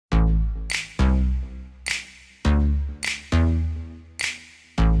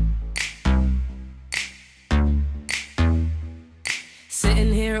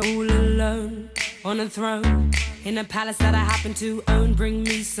Sitting here all alone on a throne in a palace that I happen to own. Bring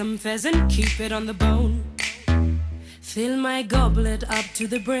me some pheasant, keep it on the bone. Fill my goblet up to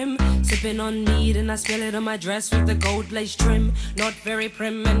the brim, sipping on mead and I spill it on my dress with the gold lace trim. Not very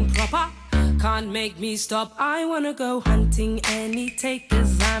prim and proper, can't make me stop. I wanna go hunting any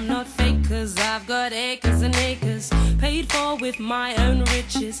takers. I'm not fake, cause I've got acres and acres, paid for with my own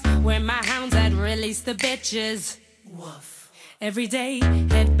riches. Where my hounds had released the bitches. Woof. Every day,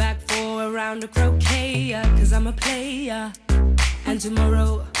 head back for a round of croquet, cause I'm a player. And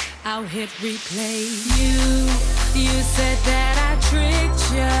tomorrow, I'll hit replay. You said that I tricked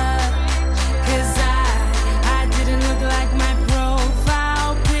ya, cause I didn't look like my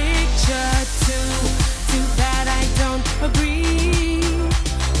profile picture. Too bad I don't agree.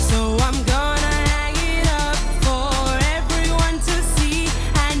 So I'm gonna hang it up for everyone to see.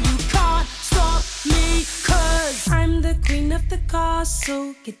 And you can't stop me, cause I'm the queen of the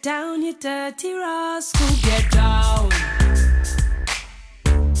castle. Get down, you dirty rascal. Get down.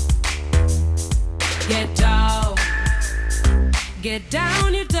 Get down. Get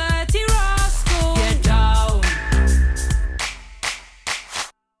down, you dirty rascal. Get down.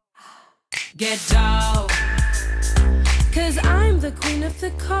 Get down. Cause I'm the queen of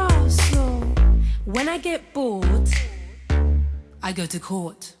the castle. When I get bored, I go to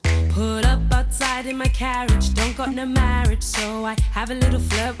court. Put up outside in my carriage, don't got no marriage, so I have a little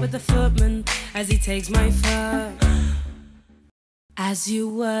flirt with the footman as he takes my fur. As you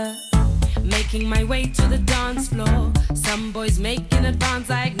were making my way to the dance floor, some boys make in advance,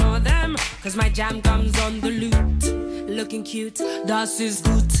 I ignore them, cause my jam comes on the loot. Looking cute, das ist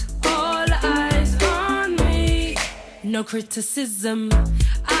gut. All eyes on me, no criticism.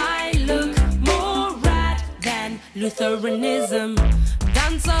 I look more rad than Lutheranism.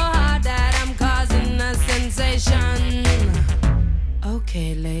 Done so hard that I'm causing a sensation.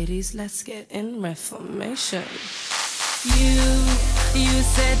 Okay, ladies, let's get in Reformation. You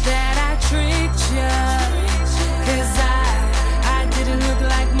said that I tricked ya, cause I didn't look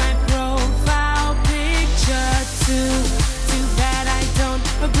like my profile picture. Too bad I don't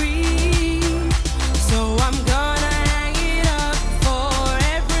agree. So I'm gonna hang it up for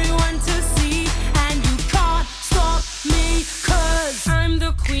everyone to see. And you can't stop me, cause I'm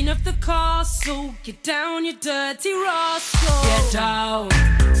the queen of the castle. Get down, you dirty rascal. Get down.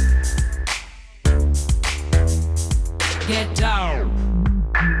 Get down.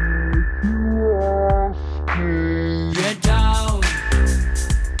 Get down.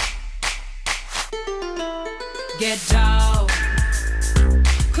 Get down.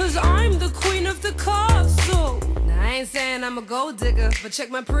 Cause I'm the queen of the castle. Now I ain't saying I'm a gold digger, but check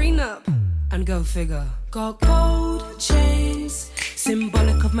my prenup and go figure. Got gold chains,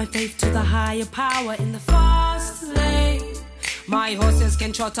 symbolic of my faith to the higher power in the fast lane. My horses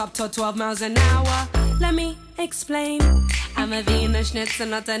can trot up to 12 miles an hour. Let me explain. I'm a Venus Schnitzel,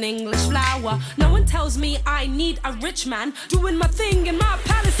 not an English flower. No one tells me I need a rich man doing my thing in my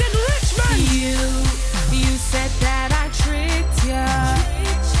palace in Richmond. You said that I tricked ya,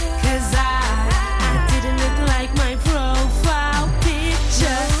 cause I didn't look like my profile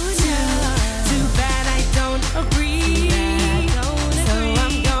picture. Too bad I don't agree. So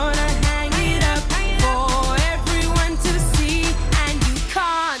I'm gonna hang it up for everyone to see. And you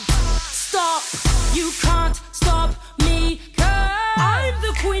can't stop me, cause I'm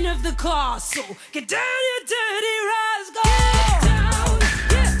the queen of the castle. Get down, you dirty rascal. Get down,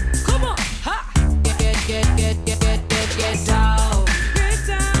 yeah, come on, ha. Get down.